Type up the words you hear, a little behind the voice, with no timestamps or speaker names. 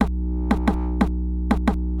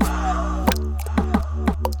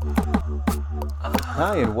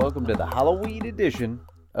Hi, and welcome to the Halloween edition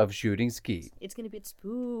of Shooting Skeet. It's gonna be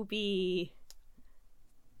spoopy.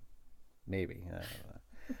 Maybe. I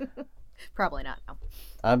don't know. Probably not, no.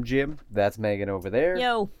 I'm Jim. That's Megan over there.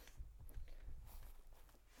 Yo.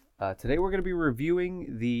 Today we're going to be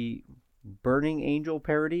reviewing the Burning Angel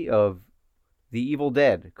parody of The Evil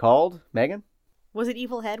Dead called, Megan? Was it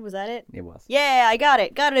Evil Head? Was that it? It was. Yeah, I got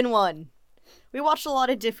it. Got it in one. We watched a lot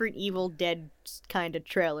of different Evil Dead kind of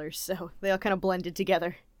trailers, so they all kind of blended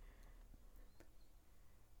together.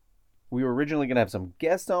 We were originally going to have some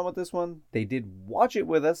guests on with this one. They did watch it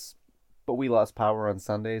with us, but we lost power on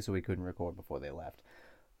Sunday, so we couldn't record before they left.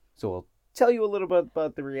 So we'll tell you a little bit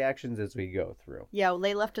about the reactions as we go through. Yeah, well,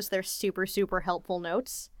 they left us their super, super helpful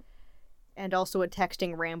notes, and also a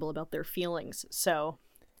texting ramble about their feelings, so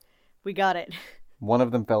we got it. One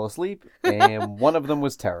of them fell asleep, and one of them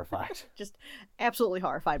was terrified. Just absolutely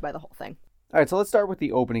horrified by the whole thing. All right, so let's start with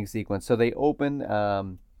the opening sequence. So they open,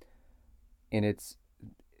 and it's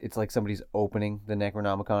like somebody's opening the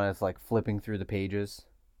Necronomicon. It's like flipping through the pages.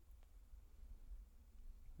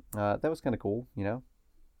 That was kind of cool, you know?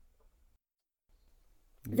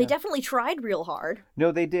 Yeah. They definitely tried real hard.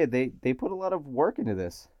 No, they did. They put a lot of work into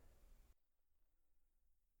this.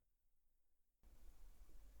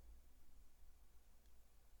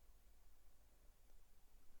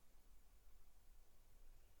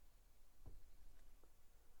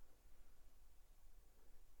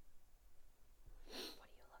 What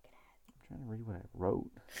are you looking at? I'm trying to read what I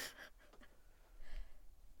wrote.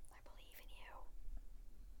 I believe in you.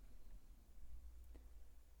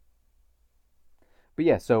 But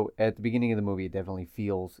yeah, so at the beginning of the movie, it definitely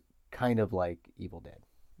feels kind of like Evil Dead.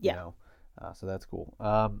 Yeah. You know? So that's cool.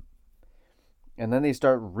 And then they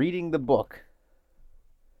start reading the book.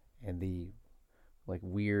 And the like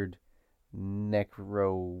weird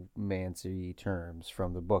necromancy terms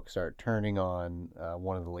from the book start turning on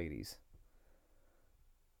one of the ladies.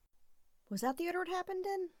 Was that the order it happened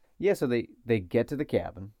in? Yeah, so they get to the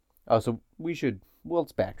cabin. Oh, so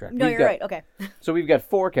let's backtrack. No, you're right. Okay. So we've got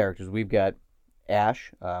four characters. We've got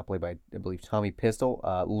Ash, played by, I believe, Tommy Pistol.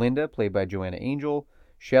 Linda, played by Joanna Angel.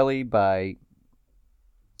 Shelley by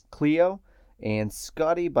Cleo. And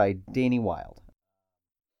Scotty by Danny Wilde.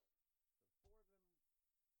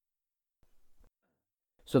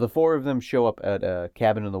 So the four of them show up at a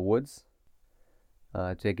cabin in the woods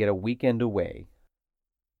to get a weekend away.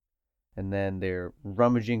 And then they're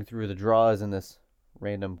rummaging through the drawers in this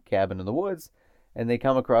random cabin in the woods. And they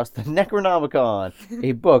come across the Necronomicon,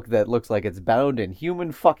 a book that looks like it's bound in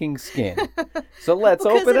human fucking skin. So let's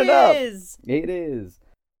open it up. It is.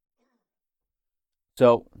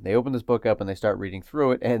 So they open this book up and they start reading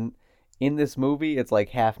through it. And in this movie, it's like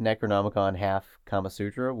half Necronomicon, half Kama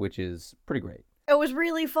Sutra, which is pretty great. It was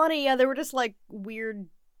really funny. Yeah, there were just like weird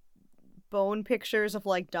bone pictures of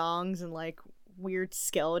like dongs and like weird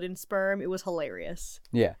skeleton sperm. It was hilarious.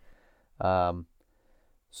 Yeah.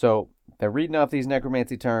 So they're reading off these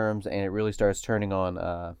necromancy terms, and it really starts turning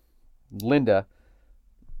on Linda.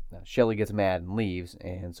 Shelley gets mad and leaves,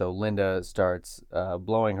 and so Linda starts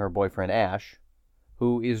blowing her boyfriend Ash,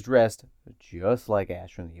 who is dressed just like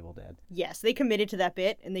Ash from The Evil Dead. Yes, they committed to that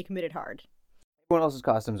bit, and they committed hard. Everyone else's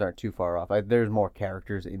costumes aren't too far off. There's more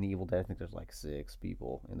characters in The Evil Dead. I think there's like 6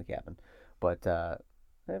 people in the cabin. But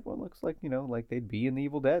everyone looks like, like they'd be in The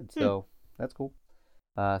Evil Dead. So that's cool.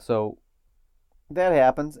 So that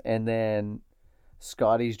happens, and then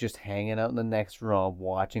Scotty's just hanging out in the next room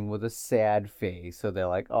watching with a sad face. So they're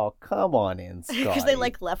like, oh, come on in, Scotty. Because they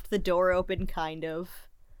like left the door open, kind of.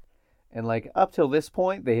 And like up till this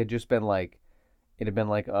point, they had just been like, it had been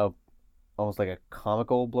like almost like a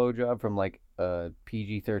comical blowjob from like a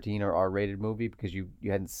PG-13 or R-rated movie because you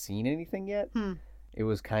hadn't seen anything yet. It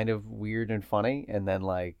was kind of weird and funny, and then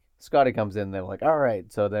like Scotty comes in, and they're like, all right,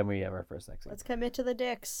 so then we have our first sex scene. Let's commit to the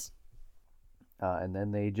dicks. And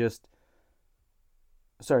then they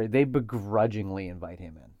begrudgingly invite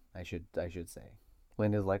him in. I should say.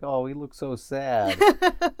 Linda's like, oh, he looks so sad.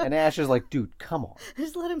 And Ash is like, dude, come on.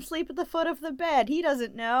 Just let him sleep at the foot of the bed. He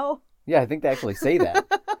doesn't know. Yeah, I think they actually say that.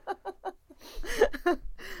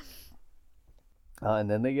 And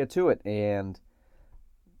then they get to it, and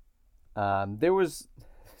there was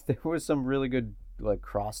some really good like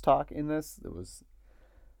crosstalk in this.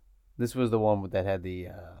 This was the one that had the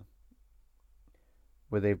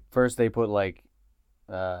where they put like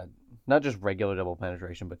not just regular double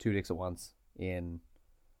penetration, but 2 dicks at once in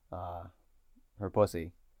her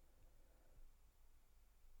pussy.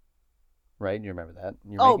 Right? You remember that?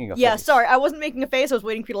 You're making a face. Sorry. I wasn't making a face. I was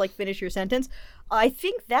waiting for you to like finish your sentence. I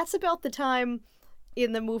think that's about the time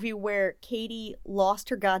in the movie where Katie lost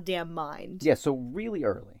her goddamn mind. Yeah, so really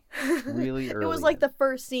early. Really early. It was like the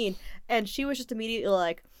first scene, and she was just immediately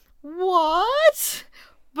like, "What?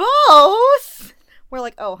 Both?" We're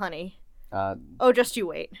like, "Oh, honey. Oh, just you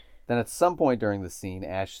wait." Then at some point during the scene,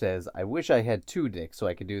 Ash says, "I wish I had two dicks so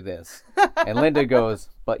I could do this." And Linda goes,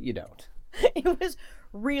 "But you don't." It was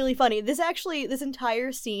really funny. This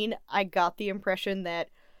entire scene, I got the impression that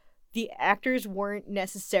the actors weren't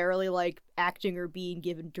necessarily like acting or being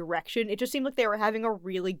given direction. It just seemed like they were having a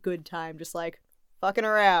really good time, just like fucking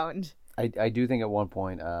around. I do think at one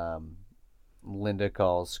point, Linda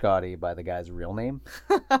calls Scotty by the guy's real name.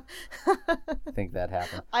 I think that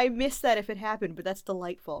happened. I missed that if it happened, but that's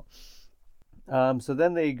delightful. So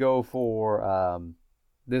then they go for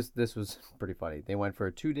this was pretty funny. They went for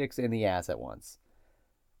two dicks in the ass at once.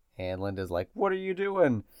 And Linda's like, "What are you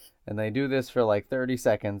doing?" And they do this for like 30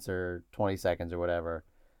 seconds or 20 seconds or whatever.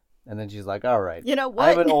 And then she's like, "All right, you know what?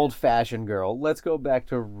 I'm an old-fashioned girl. Let's go back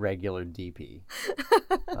to regular DP."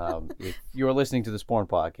 If you're listening to this porn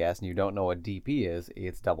podcast and you don't know what DP is,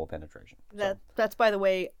 it's double penetration. That's, by the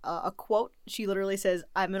way, a quote. She literally says,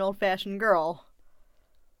 "I'm an old-fashioned girl.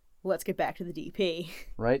 Let's get back to the DP."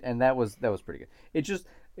 Right, and that was pretty good.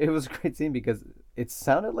 It was a great scene because it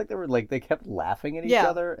sounded like they kept laughing at each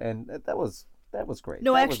other, and that was great.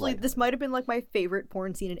 No, actually, this might have been like my favorite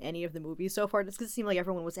porn scene in any of the movies so far, just because it seemed like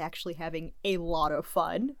everyone was actually having a lot of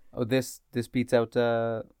fun. Oh, this beats out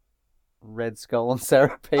Red Skull and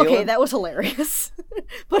Sarah Palin. Okay, that was hilarious,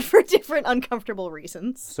 but for different uncomfortable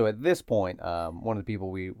reasons. So at this point, one of the people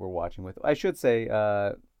we were watching with, I should say,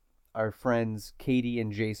 our friends Katie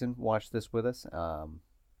and Jason watched this with us.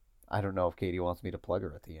 I don't know if Katie wants me to plug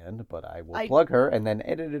her at the end, but I will plug her and then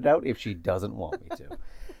edit it out if she doesn't want me to.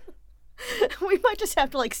 We might just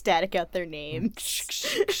have to like static out their name.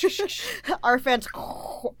 Our fans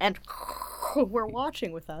and were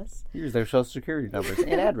watching with us. Here's their social security numbers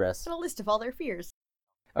and address. And a list of all their fears.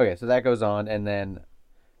 Okay, so that goes on, and then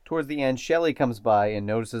towards the end, Shelley comes by and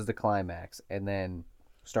notices the climax, and then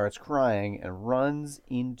starts crying and runs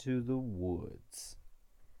into the woods.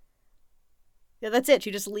 Yeah, that's it.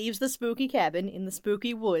 She just leaves the spooky cabin in the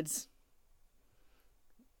spooky woods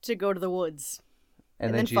to go to the woods.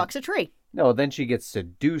 And then fucks a tree. No, then she gets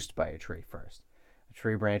seduced by a tree first. A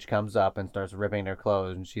tree branch comes up and starts ripping her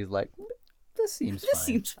clothes, and she's like, This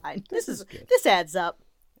seems fine. This is good. This adds up.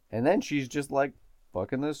 And then she's just like,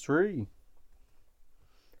 fucking this tree.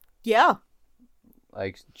 Yeah.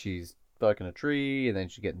 Like, she's fucking a tree, and then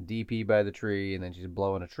she's getting DP by the tree, and then she's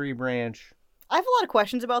blowing a tree branch. I have a lot of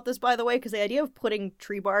questions about this, by the way, because the idea of putting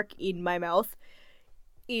tree bark in my mouth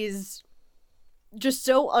is just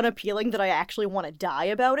so unappealing that I actually want to die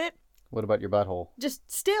about it. What about your butthole? Just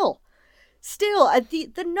still,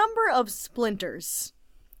 the number of splinters.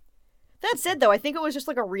 That said, though, I think it was just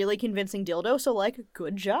like a really convincing dildo, so like,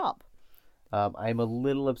 good job. I'm a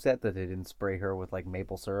little upset that they didn't spray her with like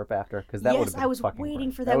maple syrup after, because that would have been I was fucking waiting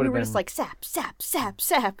great. for that. We were just like sap, sap, sap,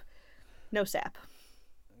 sap. No sap.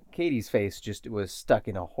 Katie's face just was stuck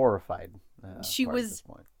in a horrified. She was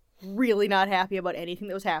really not happy about anything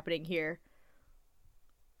that was happening here.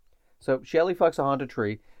 So Shelley fucks a haunted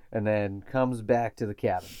tree and then comes back to the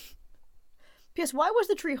cabin. P.S. Why was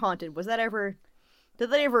the tree haunted? Was that ever... Did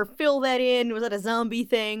they ever fill that in? Was that a zombie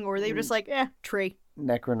thing? Or were they just like, tree?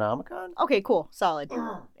 Necronomicon? Okay, cool. Solid. A+.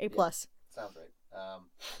 Yeah, sounds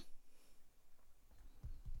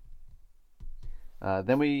right.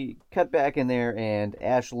 Then we cut back in there, and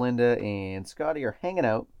Ash, Linda, and Scotty are hanging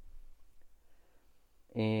out.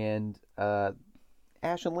 And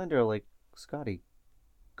Ash and Linda are like, Scotty,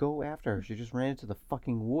 go after her. She just ran into the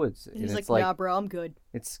fucking woods. And he's like, nah, bro, I'm good.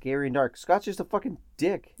 It's scary and dark. Scott's just a fucking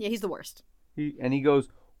dick. Yeah, he's the worst. He goes,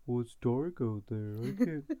 well, it's dark out there. I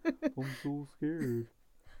can't. I'm so scared.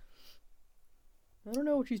 I don't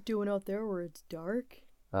know what she's doing out there where it's dark.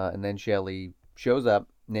 And then Shelley shows up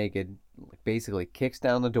naked, basically kicks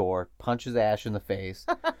down the door, punches Ash in the face.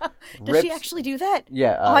 Does she actually do that?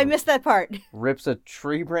 Yeah. I missed that part. Rips a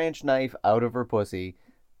tree branch knife out of her pussy,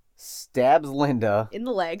 stabs Linda. In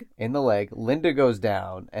the leg. Linda goes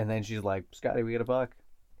down, and then she's like, Scotty, we gotta fuck.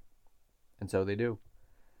 And so they do.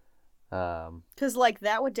 Because, like,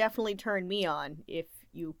 that would definitely turn me on if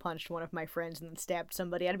you punched one of my friends and then stabbed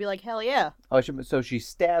somebody. I'd be like, hell yeah. Oh, so she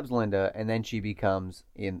stabs Linda, and then she becomes,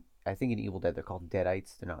 I think in Evil Dead they're called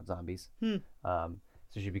Deadites. They're not zombies. So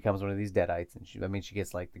she becomes one of these Deadites, and she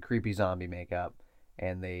gets, like, the creepy zombie makeup,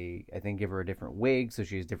 and they, I think, give her a different wig, so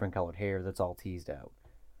she has different colored hair that's all teased out.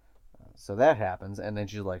 So that happens, and then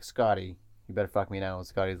she's like, Scotty, you better fuck me now. And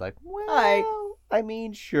Scotty's like, well, I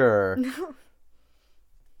mean, sure.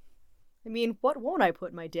 I mean, what won't I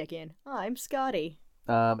put my dick in? I'm Scotty.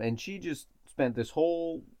 And she just spent this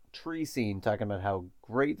whole tree scene talking about how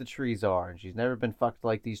great the trees are, and she's never been fucked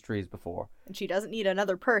like these trees before. And she doesn't need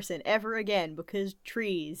another person ever again because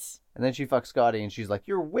trees. And then she fucks Scotty, and she's like,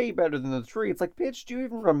 "You're way better than the tree." It's like, bitch, do you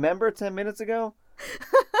even remember 10 minutes ago?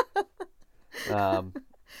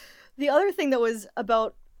 The other thing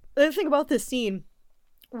about this scene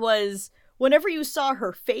was whenever you saw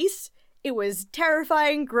her face, it was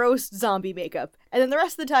terrifying, gross zombie makeup. And then the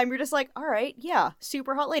rest of the time, you're just like, all right, yeah,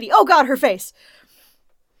 super hot lady. Oh god, her face!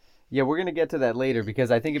 Yeah, we're going to get to that later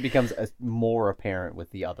because I think it becomes more apparent with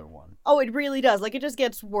the other one. Oh, it really does. Like, it just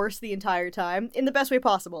gets worse the entire time in the best way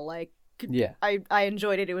possible. Like, yeah, I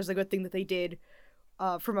enjoyed it. It was a good thing that they did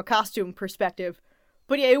from a costume perspective.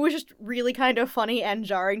 But yeah, it was just really kind of funny and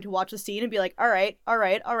jarring to watch the scene and be like, all right,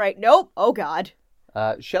 nope, oh god.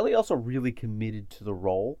 Shelley also really committed to the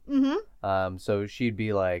role. Mm-hmm. So she'd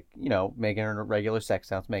be like, making her regular sex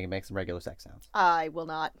sounds. Megan, make some regular sex sounds. I will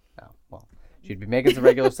not. Oh, well. She'd be making some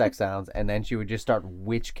regular sex sounds, and then she would just start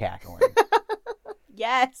witch cackling.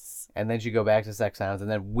 Yes. And then she'd go back to sex sounds,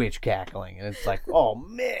 and then witch cackling. And it's like, oh,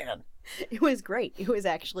 man. It was great. It was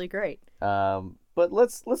actually great. But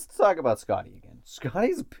let's talk about Scotty again.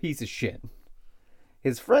 Scotty's a piece of shit.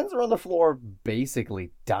 His friends are on the floor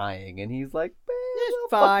basically dying, and he's like,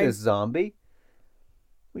 fuck this zombie.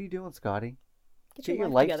 What are you doing, Scotty? Get your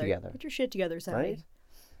life together. Get your shit together, Scotty. Right?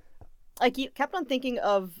 I kept on thinking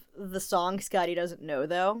of the song Scotty Doesn't Know,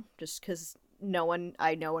 though, just because no one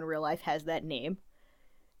I know in real life has that name.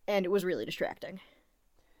 And it was really distracting.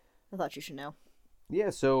 I thought you should know.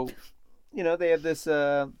 Yeah, so, they have this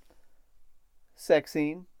sex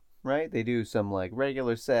scene, right? They do some, like,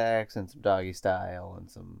 regular sex and some doggy style and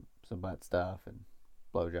some butt stuff and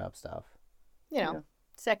blowjob stuff.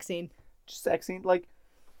 Sex scene. Just sex scene. Like,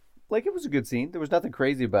 it was a good scene. There was nothing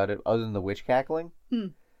crazy about it other than the witch cackling.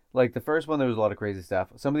 Like, the first one, there was a lot of crazy stuff.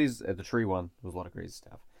 Some of these, the tree one, there was a lot of crazy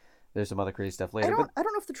stuff. There's some other crazy stuff later. I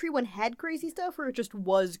don't know if the tree one had crazy stuff or it just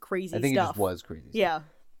was crazy stuff. I think it just was crazy stuff. Yeah.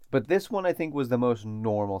 But this one, I think, was the most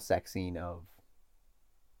normal sex scene of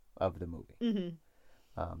the movie.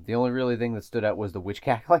 Mm-hmm. The only really thing that stood out was the witch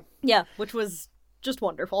cackling. Yeah, which was just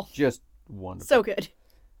wonderful. Just wonderful. So good.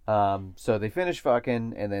 So they finish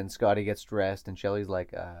fucking, and then Scotty gets dressed, and Shelley's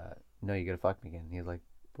like, no, you gotta fuck me again. And he's like,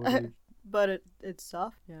 but it's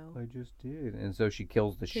soft now. I just did. And so she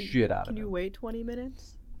kills the shit out of him. Can you wait 20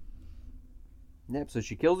 minutes? Yep, so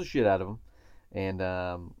she kills the shit out of him. And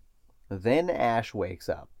then Ash wakes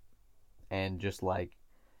up and just, like,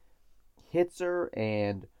 hits her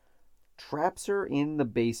and traps her in the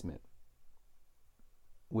basement.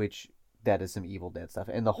 Which, that is some Evil Dead stuff.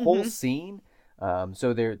 And the whole scene,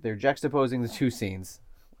 so they're juxtaposing the two scenes.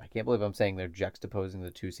 I can't believe I'm saying they're juxtaposing the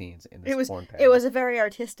two scenes in this porn parody. It was a very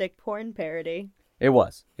artistic porn parody. It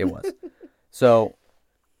was. So,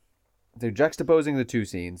 they're juxtaposing the two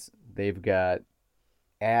scenes. They've got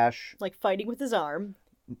Ash... like, fighting with his arm.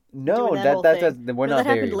 No, we're not there. That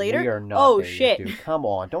happened later? We are not oh, there shit. Yet, dude. Come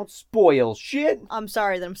on, don't spoil shit. I'm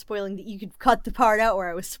sorry that I'm spoiling you could cut the part out where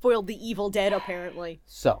I was spoiled the Evil Dead, apparently.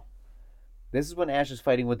 So, this is when Ash is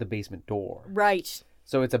fighting with the basement door. Right.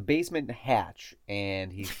 So it's a basement hatch,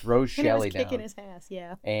 and he throws Shelley down. Kicking his ass,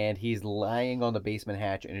 yeah. And he's lying on the basement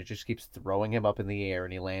hatch, and it just keeps throwing him up in the air,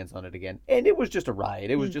 and he lands on it again. And it was just a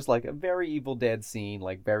riot. It was just like a very Evil Dead scene,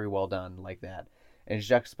 like very well done, like that. And it's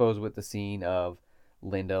juxtaposed with the scene of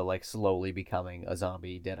Linda, like, slowly becoming a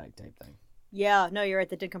zombie Deadite type thing. Yeah, no, you're right.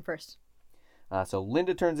 That did come first. So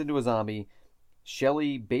Linda turns into a zombie.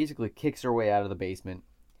 Shelley basically kicks her way out of the basement,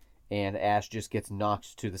 and Ash just gets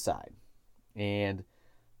knocked to the side. And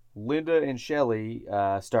Linda and Shelley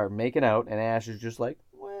start making out, and Ash is just like,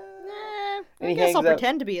 well... I guess I'll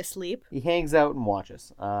pretend to be asleep. He hangs out and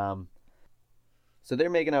watches. So they're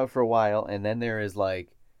making out for a while, and then there is, like,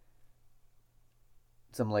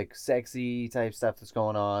 some, like, sexy type stuff that's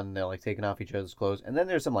going on. They're, like, taking off each other's clothes. And then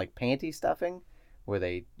there's some, like, panty stuffing,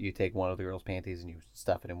 where you take one of the girls' panties and you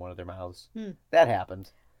stuff it in one of their mouths. That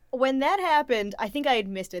happened. When that happened, I think I had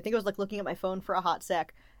missed it. I think I was, like, looking at my phone for a hot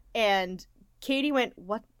sec, and Katie went,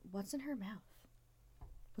 What's in her mouth?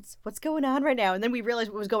 What's going on right now? And then we realized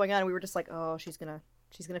what was going on, and we were just like, oh, she's gonna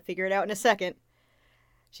figure it out in a second.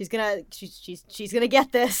 She's gonna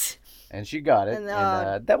get this. And she got it, and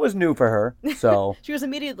that was new for her. So she was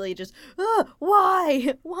immediately just,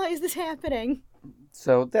 why? Why is this happening?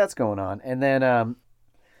 So that's going on, and then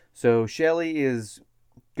so Shelley is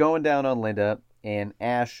going down on Linda, and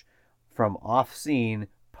Ash, from off scene,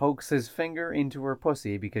 pokes his finger into her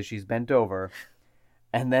pussy because she's bent over.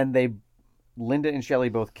 And then Linda and Shelley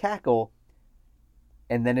both cackle,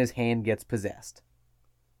 and then his hand gets possessed.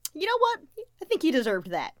 You know what? I think he deserved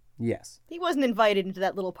that. Yes. He wasn't invited into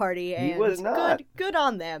that little party, and He was not. Good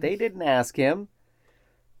on them. They didn't ask him.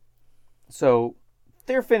 So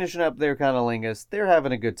they're finishing up their cunnilingus. They're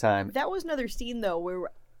having a good time. That was another scene, though, where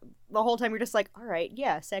the whole time you're just like, all right,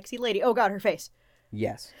 yeah, sexy lady. Oh, God, her face.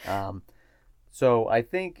 Yes. So I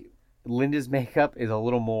think Linda's makeup is a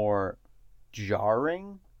little more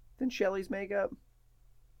jarring than Shelley's makeup.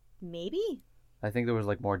 Maybe? I think there was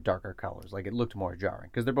like more darker colors. Like it looked more jarring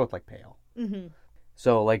because they're both like pale. Mm-hmm.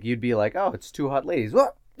 So like you'd be like, oh, it's two hot ladies.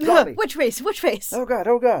 What? Zombie. Which face? Which face? Oh God!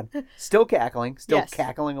 Oh God! Still cackling. Still Yes.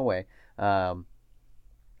 cackling away.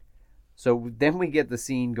 So then we get the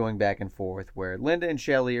scene going back and forth where Linda and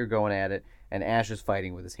Shelley are going at it, and Ash is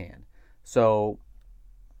fighting with his hand. So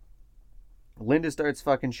Linda starts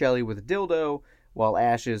fucking Shelley with a dildo while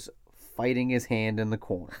Ash is fighting his hand in the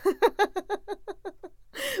corner.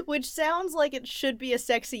 Which sounds like it should be a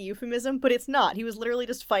sexy euphemism, but it's not. He was literally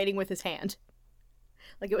just fighting with his hand.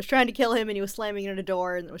 Like, it was trying to kill him, and he was slamming it at a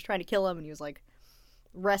door, and it was trying to kill him, and he was, like,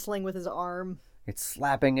 wrestling with his arm. It's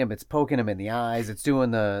slapping him, it's poking him in the eyes, it's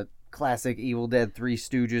doing the classic Evil Dead Three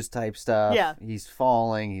Stooges type stuff. Yeah. He's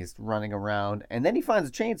falling, he's running around, and then he finds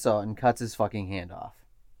a chainsaw and cuts his fucking hand off.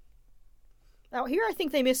 Now, here I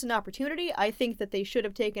think they missed an opportunity. I think that they should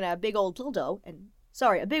have taken a big old dildo and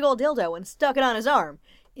stuck it on his arm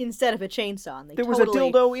instead of a chainsaw. And There was a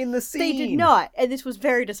dildo in the scene. They did not, and this was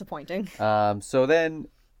very disappointing. So then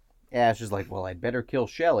Ash is like, well, I'd better kill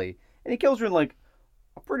Shelley. And he kills her in, like,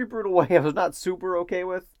 a pretty brutal way I was not super okay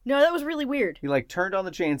with. No, that was really weird. He, like, turned on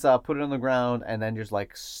the chainsaw, put it on the ground, and then just,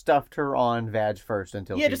 like, stuffed her on vag first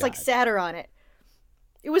until she just, died. like, sat her on it.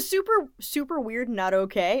 It was super, super weird and not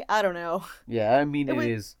okay. I don't know. Yeah, I mean, it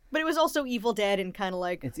is. But it was also Evil Dead and kind of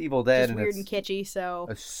like... It's Evil Dead just and weird it's and kitschy, so...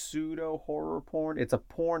 a pseudo-horror porn. It's a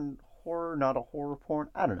porn horror, not a horror porn.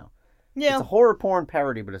 I don't know. Yeah. It's a horror porn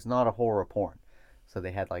parody, but it's not a horror porn. So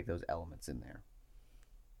they had, like, those elements in there.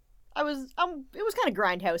 It was kind of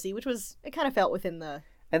grindhousey, which was... It kind of felt within the...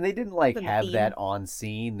 And they didn't, like, the have theme. that on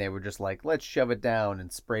scene. They were just like, let's shove it down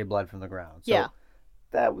and spray blood from the ground. So Yeah.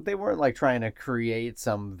 that they weren't, like, trying to create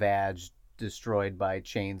some vag destroyed by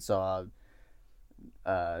chainsaw.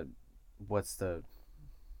 What's the...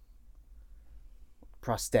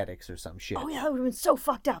 prosthetics or some shit. Oh, yeah, that would have been so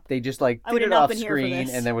fucked up. They just, like, I did would've it not off been here for screen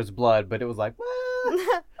this. and there was blood, but it was like, well...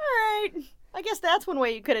 All right. I guess that's one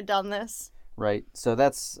way you could have done this. Right. So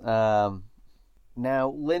that's... now,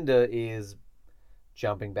 Linda is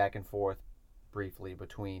jumping back and forth briefly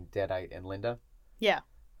between Deadite and Linda. Yeah.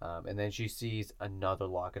 And then she sees another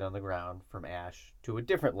locket on the ground from Ash to a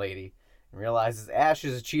different lady and realizes Ash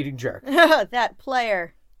is a cheating jerk. That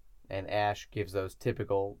player. And Ash gives those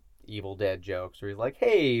typical Evil Dead jokes where he's like,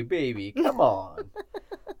 hey, baby, come on.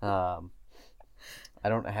 I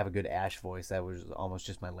don't have a good Ash voice. That was almost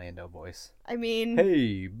just my Lando voice. I mean...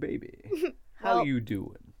 Hey, baby. How Well- you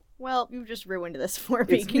doing? Well, you've just ruined this for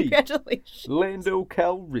me. It's me. Congratulations. Lando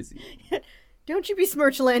Calrissian. Don't you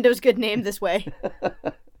besmirch Lando's good name this way.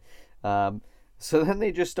 So then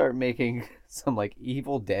they just start making some like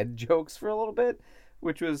Evil Dead jokes for a little bit,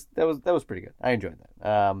 which was pretty good. I enjoyed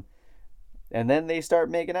that. And then they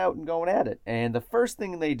start making out and going at it. And the first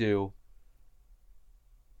thing they do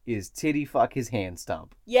is titty fuck his hand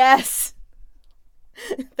stump. Yes!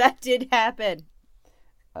 That did happen.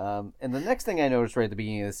 And the next thing I noticed right at the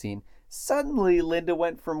beginning of the scene, suddenly Linda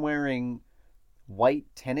went from wearing white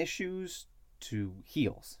tennis shoes to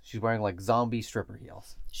heels. She's wearing like zombie stripper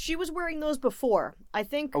heels. She was wearing those before. I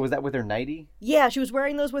think... Oh, was that with her nightie? Yeah, she was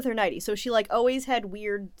wearing those with her nightie. So she like always had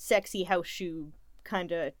weird, sexy house shoe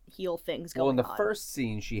kind of heel things going on. Well, in the first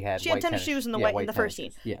scene, she had She had tennis shoes in the in the first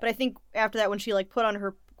scene. Yeah. But I think after that, when she like put on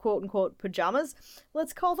her quote unquote pajamas,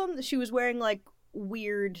 let's call them, she was wearing like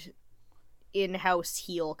weird in-house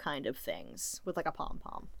heel kind of things with like a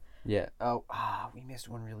pom-pom. Yeah. Oh, we missed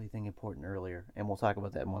one really thing important earlier, and we'll talk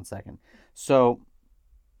about that in 1 second. So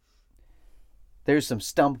there's some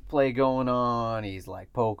stump play going on. He's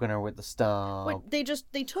like poking her with the stump. But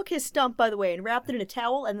they took his stump, by the way, and wrapped it in a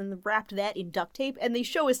towel, and then wrapped that in duct tape, and they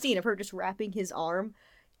show a scene of her just wrapping his arm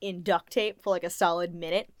in duct tape for like a solid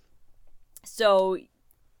minute. So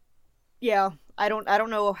yeah, I don't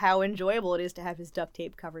know how enjoyable it is to have his duct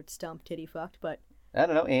tape covered stump titty fucked, but I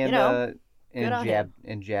don't know. And you know,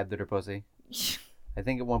 and jabbed at her pussy. I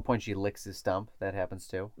think at one point she licks his stump. That happens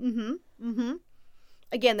too.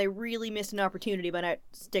 Again, they really missed an opportunity by not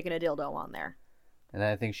sticking a dildo on there. And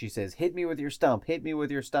then I think she says, hit me with your stump, hit me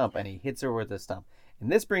with your stump. And he hits her with the stump.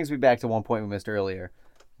 And this brings me back to one point we missed earlier.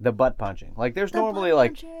 The butt punching. Like, there's normally,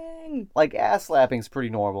 like ass slapping's pretty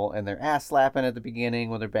normal. And they're ass slapping at the beginning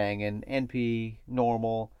when they're banging. NP,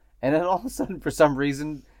 normal. And then all of a sudden, for some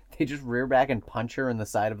reason, They just rear back and punch her in the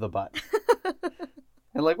side of the butt.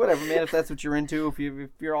 And like, whatever, man, if that's what you're into, if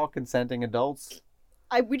you're all consenting adults.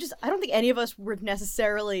 I don't think any of us were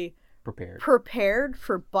necessarily prepared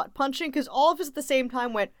for butt punching, because all of us at the same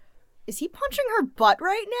time went, is he punching her butt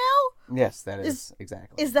right now? Yes, that is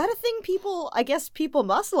exactly. Is that a thing I guess people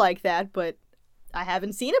must like that, but I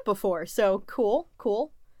haven't seen it before, so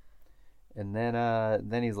cool. And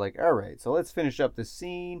then he's like, all right, so let's finish up this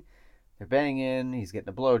scene. They're banging, he's getting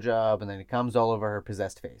a blowjob, and then it comes all over her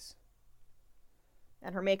possessed face.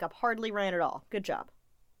 And her makeup hardly ran at all. Good job.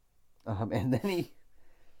 And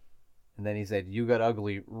then he said, you got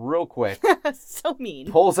ugly real quick. So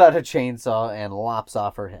mean. Pulls out a chainsaw and lops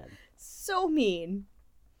off her head. So mean.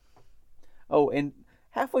 Oh, and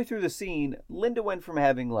halfway through the scene, Linda went from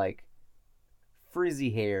having, like,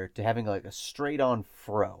 frizzy hair to having, like, a straight-on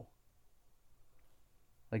fro.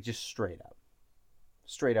 Like, just straight up.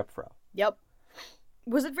 Straight up fro. Yep.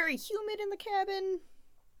 Was it very humid in the cabin?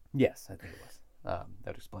 Yes, I think it was. That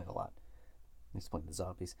would explain a lot. Explain the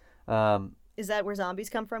zombies. Is that where zombies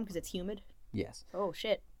come from? Because it's humid? Yes. Oh,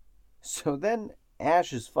 shit. So then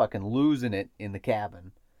Ash is fucking losing it in the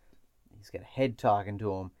cabin. He's got a head talking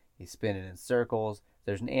to him. He's spinning in circles.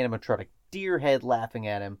 There's an animatronic deer head laughing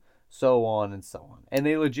at him. So on and so on. And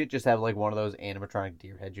they legit just have like one of those animatronic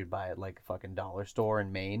deer heads you'd buy at like a fucking dollar store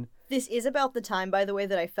in Maine. This is about the time, by the way,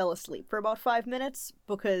 that I fell asleep for about 5 minutes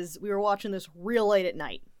because we were watching this real late at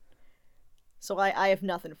night. So I have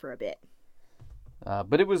nothing for a bit.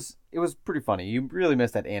 But it was pretty funny. You really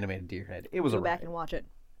missed that animated deer head. It was Go back and watch it.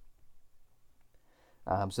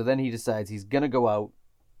 So then he decides he's gonna go out,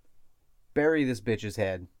 bury this bitch's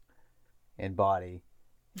head and body,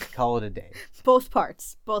 call it a day. Both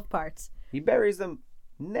parts. He buries them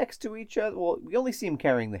next to each other. Well, we only see him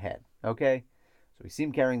carrying the head, okay? So we see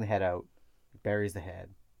him carrying the head out. He buries the head.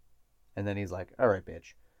 And then he's like, all right,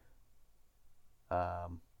 bitch.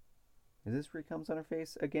 Is this where he comes on her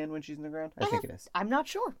face again when she's in the ground? I think it is. I'm not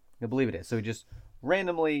sure. I believe it is. So he just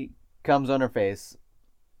randomly comes on her face.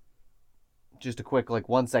 Just a quick, like,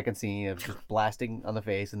 1 second scene of just blasting on the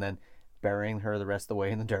face and then burying her the rest of the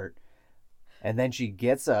way in the dirt. And then she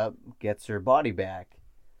gets up, gets her body back,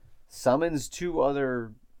 summons 2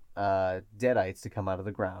 other deadites to come out of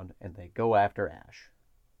the ground, and they go after Ash.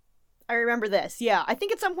 I remember this. Yeah, I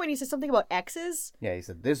think at some point he said something about exes. Yeah, he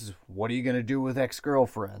said, "This is what are you gonna do with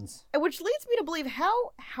ex-girlfriends?" Which leads me to believe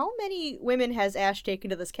how many women has Ash taken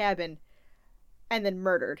to this cabin and then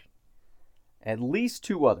murdered? At least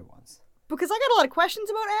 2 other ones. Because I got a lot of questions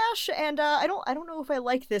about Ash, and I don't know if I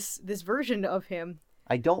like this version of him.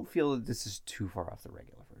 I don't feel that this is too far off the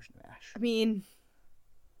regular version of Ash. I mean,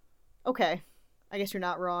 okay, I guess you're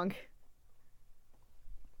not wrong.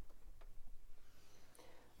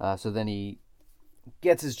 So then he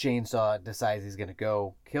gets his chainsaw, decides he's going to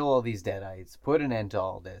go kill all these deadites, put an end to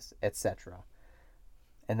all this, etc.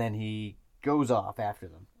 And then he goes off after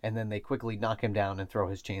them. And then they quickly knock him down and throw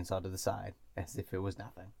his chainsaw to the side as if it was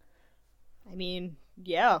nothing. I mean,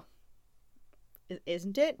 yeah.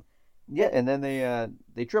 Isn't it? Yeah, and then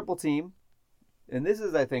they triple team. And this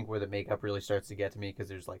is, I think, where the makeup really starts to get to me because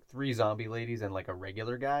there's like 3 zombie ladies and like a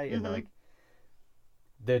regular guy. And like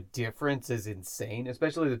the difference is insane,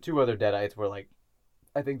 especially the 2 other deadites were like,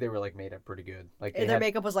 I think they were like made up pretty good. Like their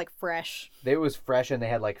makeup was like fresh. It was fresh, and they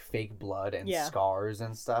had like fake blood and scars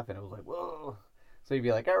and stuff, and it was like, whoa. So you'd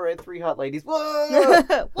be like, all right, 3 hot ladies,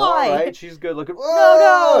 whoa. Why? All right, she's good looking.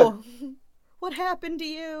 Whoa! No. What happened to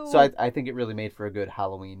you? So I think it really made for a good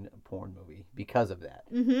Halloween porn movie because of that.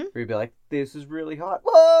 Mm-hmm. Where you'd be like, this is really hot.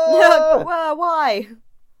 Whoa! Why?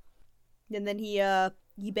 And then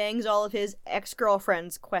he bangs all of his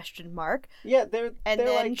ex-girlfriends, ? Yeah, and they're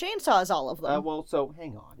then like, chainsaws all of them. well, so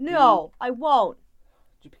hang on. No, I won't.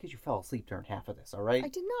 Just because you fell asleep during half of this, all right? I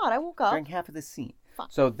did not. I woke up. During half of this scene.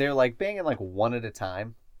 Fine. So they're like banging like one at a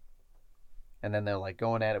time. And then they're like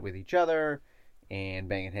going at it with each other and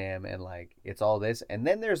banging him, and like it's all this. And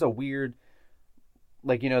then there's a weird,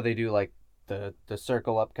 like, you know, they do like the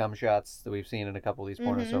circle up cum shots that we've seen in a couple of these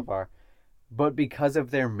pornos so far. But because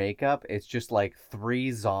of their makeup, it's just like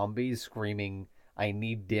 3 zombies screaming, "I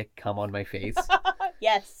need dick, come on my face."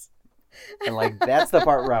 Yes. And like that's the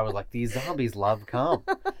part where I was like, these zombies love cum.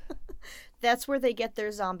 That's where they get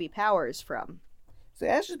their zombie powers from. So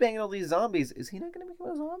Ash is banging all these zombies. Is he not going to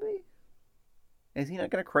become a zombie? Is he not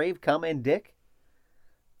going to crave cum and dick?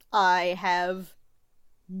 I have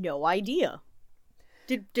no idea.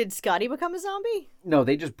 Did Scotty become a zombie? No,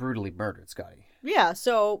 they just brutally murdered Scotty. Yeah,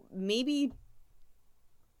 so maybe...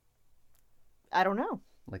 I don't know.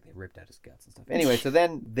 Like they ripped out his guts and stuff. Anyway, so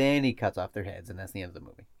then he cuts off their heads, and that's the end of the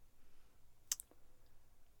movie.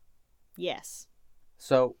 Yes.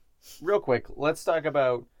 So, real quick, let's talk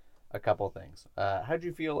about a couple things. How'd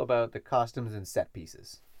you feel about the costumes and set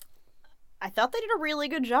pieces? I thought they did a really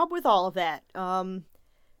good job with all of that. I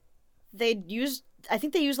think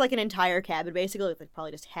they used like an entire cabin basically. Like, they probably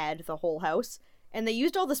just had the whole house, and they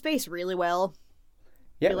used all the space really well. I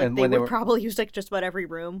Yeah, feel like and they when they would were probably use like just about every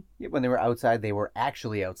room. yeah, when they were outside, they were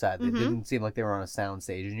actually outside. They Mhm. didn't seem like they were on a sound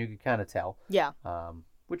stage, and you could kind of tell, Yeah.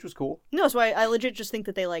 which was cool. No, so I legit just think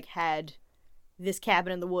that they like had this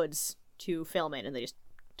cabin in the woods to film in, and they just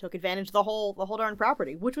took advantage of the whole darn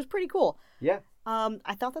property, which was pretty cool. Yeah,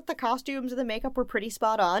 I thought that the costumes and the makeup were pretty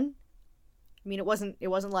spot on. I mean, it wasn't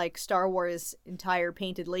like Star Wars entire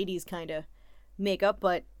painted ladies kind of makeup,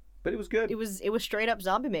 but but it was good. it was straight up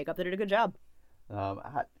zombie makeup. They did a good job.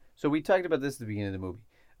 So we talked about this at the beginning of the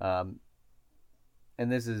movie,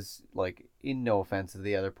 and this is like in no offense to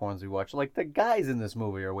the other porns we watch. Like the guys in this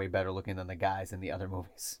movie are way better looking than the guys in the other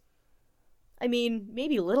movies. I mean,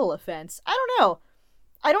 maybe little offense. I don't know.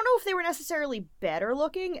 I don't know if they were necessarily better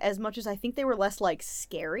looking as much as I think they were less like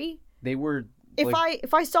scary. They were.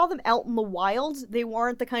 If I saw them out in the wild, they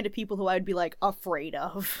weren't the kind of people who I'd be like afraid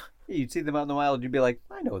of. You'd see them out in the wild, you'd be like,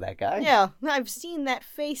 I know that guy. Yeah, I've seen that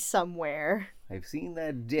face somewhere. I've seen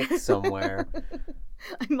that dick somewhere.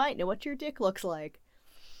 I might know what your dick looks like.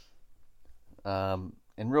 And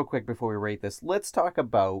real quick before we rate this, let's talk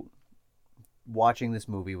about watching this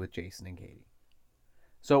movie with Jason and Katie.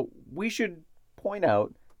 So we should point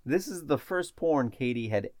out this is the first porn Katie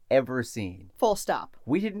had ever seen. Full stop.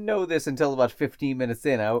 We didn't know this until about 15 minutes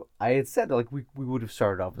in. I had said like we would have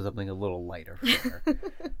started off with something a little lighter for her.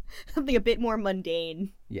 Something a bit more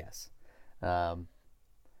mundane. Yes.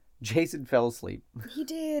 Jason fell asleep. He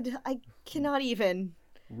did. I cannot even.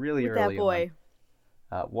 Really with early that boy.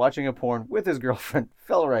 on. Watching a porn with his girlfriend,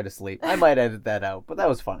 fell right asleep. I might edit that out, but that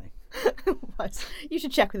was funny. What? You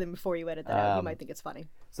should check with him before you edit that out. You might think it's funny.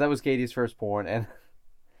 So that was Katie's first porn, and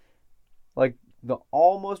like the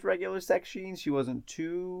almost regular sex scenes, she wasn't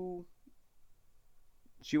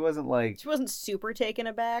like She wasn't super taken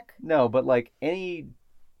aback. no, but like any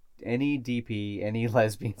DP, any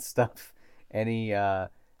lesbian stuff, any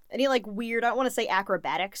like weird, I don't want to say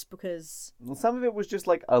acrobatics because some of it was just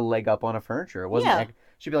like a leg up on a furniture. It wasn't. Yeah.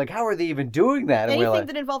 She'd be like, "How are they even doing that?" And anything we're like,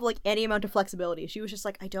 that involved like any amount of flexibility. She was just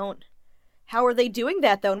like, I don't. How are they doing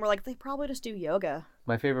that though? And we're like, they probably just do yoga.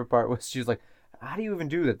 my favorite part was she was like, "How do you even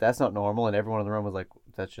do that? That's not normal." And everyone in the room was like,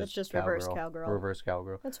 "That's just reverse cowgirl. Reverse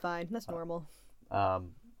cowgirl." That's fine. That's normal.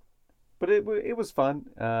 But it was fun.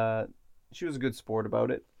 She was a good sport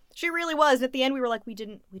about it. She really was. And at the end, we were like, we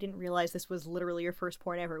didn't realize this was literally your first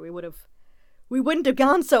porn ever. We wouldn't have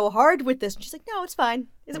gone so hard with this. And she's like, no, it's fine.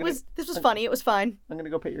 This was funny. It was fine. I'm gonna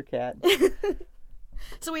go pet your cat.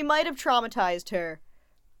 So we might have traumatized her,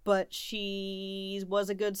 but she was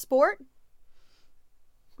a good sport.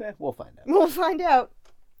 We'll find out. We'll find out.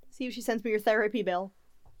 See if she sends me your therapy bill.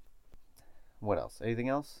 What else? Anything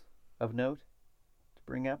else of note to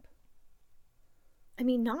bring up? I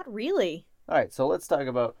mean, not really. All right, so let's talk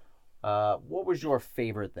about what was your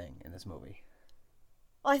favorite thing in this movie?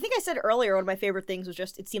 Well, I think I said earlier one of my favorite things was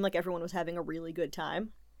just it seemed like everyone was having a really good time.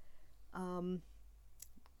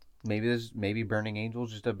 Maybe Burning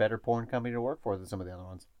Angel's just a better porn company to work for than some of the other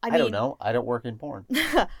ones. I don't mean- know. I don't work in porn.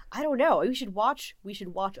 I don't know. We should watch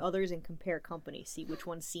others and compare companies, see which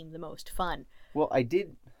ones seem the most fun. Well, I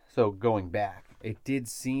did. So going back, it did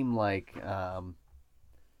seem like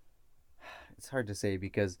it's hard to say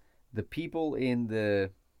because the people in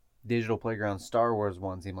the Digital Playground Star Wars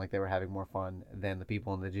one seemed like they were having more fun than the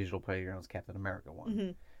people in the Digital Playground's Captain America one.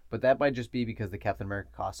 Mm-hmm. But that might just be because the Captain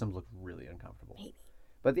America costumes looked really uncomfortable. Maybe.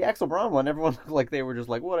 But the Axel Braun one, everyone looked like they were just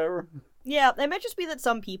like, whatever. Yeah, it might just be that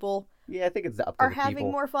some people Yeah, I think it's up to are the having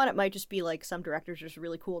people. more fun. It might just be like some directors are just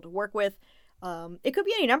really cool to work with. It could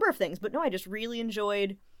be any number of things, but no, I just really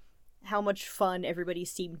enjoyed how much fun everybody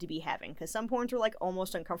seemed to be having. Because some porns were like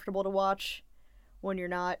almost uncomfortable to watch when you're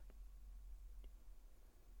not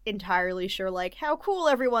entirely sure like how cool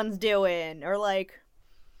everyone's doing, or like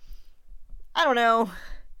I don't know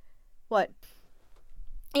what.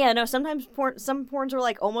 Yeah, no, sometimes some porns are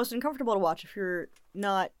like almost uncomfortable to watch if it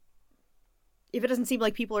doesn't seem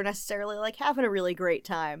like people are necessarily like having a really great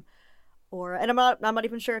time, and I'm not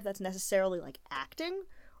even sure if that's necessarily like acting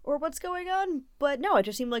or what's going on, but no, it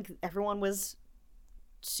just seemed like everyone was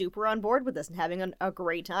super on board with this and having a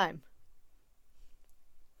great time.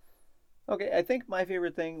 Okay, I think my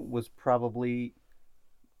favorite thing was probably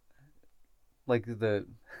like the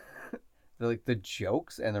the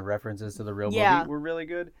jokes and the references to the real movie were really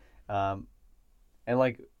good. And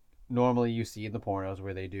like normally you see in the pornos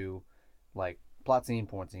where they do like plot scene,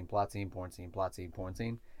 porn scene, plot scene, porn scene, plot scene, porn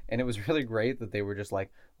scene. And it was really great that they were just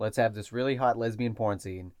like, let's have this really hot lesbian porn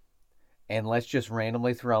scene, and let's just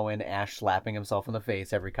randomly throw in Ash slapping himself in the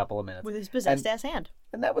face every couple of minutes. With his possessed-ass hand.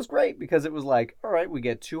 And that was great, because it was like, all right, we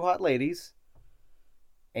get 2 hot ladies,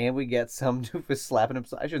 and we get some doofus slapping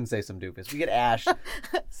himself. I shouldn't say some doofus. We get Ash.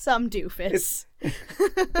 Some doofus.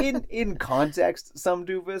 in context, some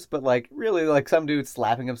doofus, but like really like some dude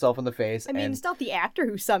slapping himself in the face. I mean, it's not the actor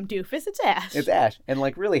who's some doofus, it's Ash. It's Ash. And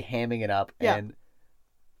like really hamming it up. Yeah. And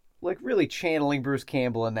like really channeling Bruce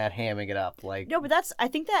Campbell in that hamming it up. Like, no, but I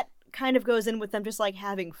think that kind of goes in with them just like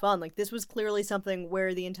having fun. Like this was clearly something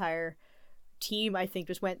where the entire team, I think,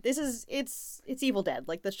 just went, it's Evil Dead.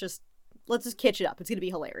 Like let's just kitch it up. It's gonna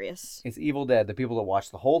be hilarious. It's Evil Dead. The people that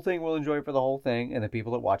watch the whole thing will enjoy it for the whole thing, and the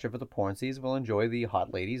people that watch it for the porn scenes will enjoy the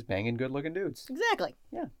hot ladies banging good looking dudes. Exactly.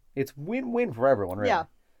 Yeah. It's win-win for everyone, really. Yeah.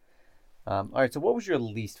 All right, so what was your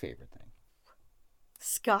least favorite thing?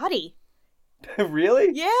 Scotty.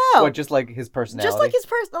 Really? Yeah. What, just like his personality? Just like his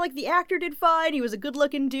like the actor did fine. He was a good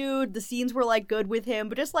looking dude. The scenes were like good with him,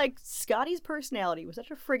 but just like Scotty's personality was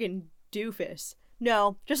such a friggin' doofus.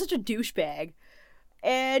 No, just such a douchebag.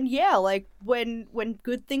 And yeah, like when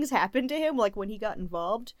good things happened to him, like when he got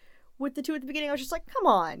involved with the two at the beginning, I was just like, come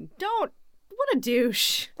on, what a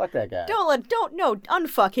douche. Fuck that guy.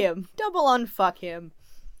 Unfuck him. Double unfuck him.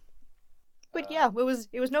 But yeah, it was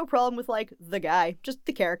no problem with like the guy, just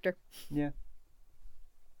the character. Yeah.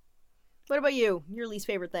 What about you? Your least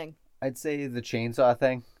favorite thing? I'd say the chainsaw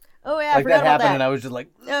thing. Oh yeah, I like forgot that about happened, that. and I was just like,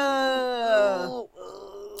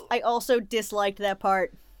 I also disliked that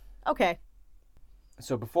part. Okay.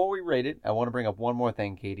 So before we rate it, I want to bring up one more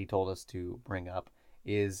thing Katie told us to bring up.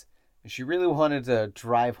 Is she really wanted to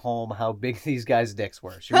drive home how big these guys' dicks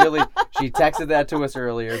were. She texted that to us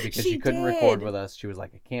earlier because she couldn't record with us. She was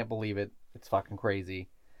like, I can't believe it. It's fucking crazy.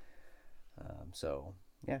 So,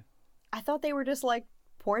 yeah. I thought they were just like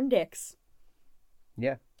porn dicks.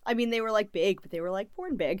 Yeah. I mean, they were like big, but they were like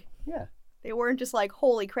porn big. Yeah. They weren't just like,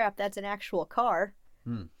 holy crap, that's an actual car.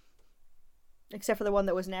 Hmm. Except for the one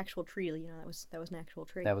that was an actual tree. You know, that was an actual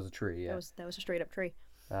tree. That was a tree, yeah. That was a straight up tree.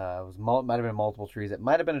 Might have been multiple trees. It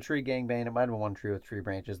might have been a tree gangbang. It might have been one tree with 3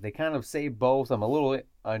 branches. They kind of say both. I'm a little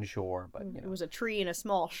unsure, but you know. It was a tree and a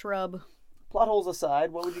small shrub. Plot holes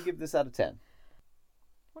aside, what would you give this out of 10? I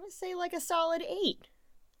want to say like a solid 8.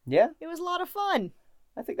 Yeah? It was a lot of fun.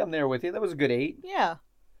 I think I'm there with you. That was a good 8. Yeah.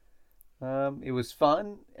 It was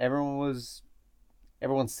fun. Everyone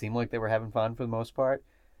seemed like they were having fun for the most part.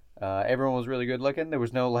 Everyone was really good looking. There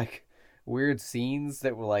was no like weird scenes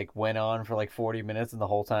that were like went on for like 40 minutes and the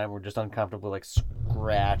whole time we're just uncomfortably like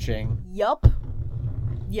scratching. Yup.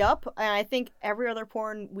 And I think every other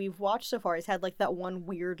porn we've watched so far has had like that one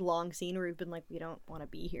weird long scene where we've been like, we don't want to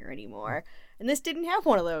be here anymore. And this didn't have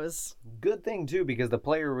one of those. Good thing too, because the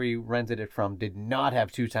player we rented it from did not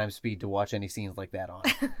have 2 times speed to watch any scenes like that on.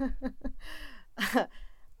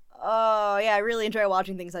 Oh yeah, I really enjoy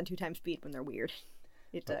watching things on 2 times speed when they're weird.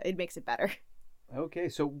 It makes it better. Okay,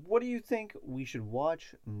 so what do you think we should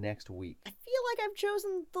watch next week? I feel like I've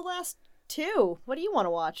chosen the last 2. What do you want to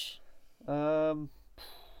watch?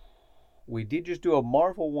 We did just do a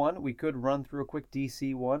Marvel one. We could run through a quick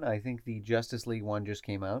DC one. I think the Justice League one just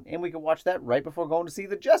came out, and we could watch that right before going to see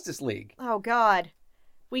the Justice League. Oh God,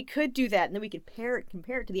 we could do that, and then we could compare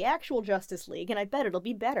it to the actual Justice League, and I bet it'll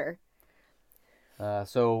be better.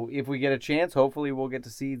 So if we get a chance, hopefully we'll get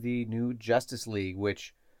to see the new Justice League,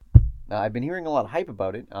 which I've been hearing a lot of hype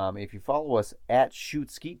about it. If you follow us at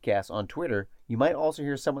ShootSkeetcast on Twitter, you might also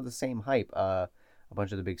hear some of the same hype. A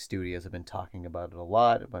bunch of the big studios have been talking about it a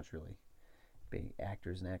lot. A bunch of really big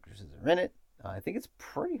actors and actresses are in it. I think it's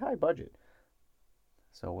pretty high budget.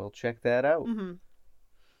 So we'll check that out. Mm-hmm.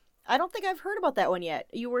 I don't think I've heard about that one yet.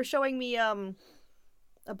 You were showing me a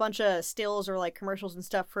bunch of stills or like commercials and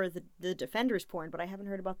stuff for the Defenders porn, but I haven't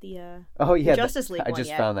heard about the Justice League one yet. I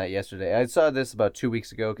just found that yesterday. I saw this about 2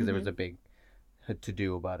 weeks ago because there was a big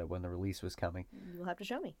to-do about it when the release was coming. You'll have to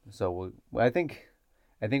show me. So I think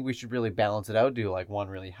we should really balance it out, do like one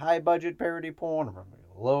really high-budget parody porn, and one really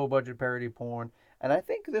low-budget parody porn. And I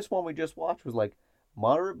think this one we just watched was like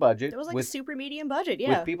moderate budget. It was like super medium budget,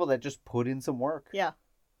 yeah. With people that just put in some work. Yeah.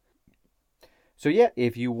 So yeah,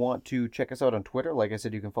 if you want to check us out on Twitter, like I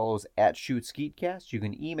said, you can follow us at ShootSkeetcast. You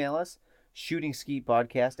can email us,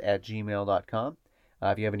 shootingskeetpodcast@gmail.com.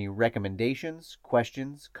 If you have any recommendations,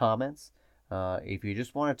 questions, comments, if you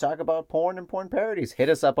just want to talk about porn and porn parodies, hit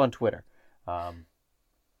us up on Twitter.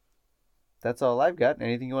 That's all I've got.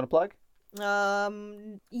 Anything you want to plug?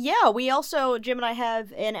 Yeah, we also, Jim and I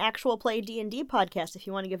have an actual play D&D podcast if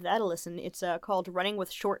you want to give that a listen. It's called Running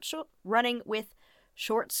with Short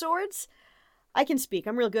Swords. I can speak.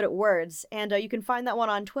 I'm real good at words. And you can find that one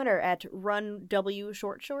on Twitter at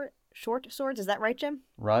short swords. Is that right, Jim?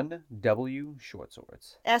 Run W Short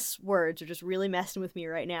Swords. S words are just really messing with me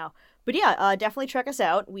right now. But yeah, definitely check us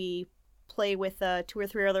out. We play with 2 or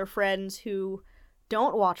 3 other friends who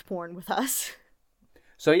don't watch porn with us.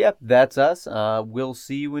 So, yeah, that's us. We'll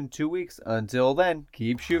see you in 2 weeks. Until then,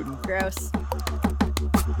 keep shooting. Gross.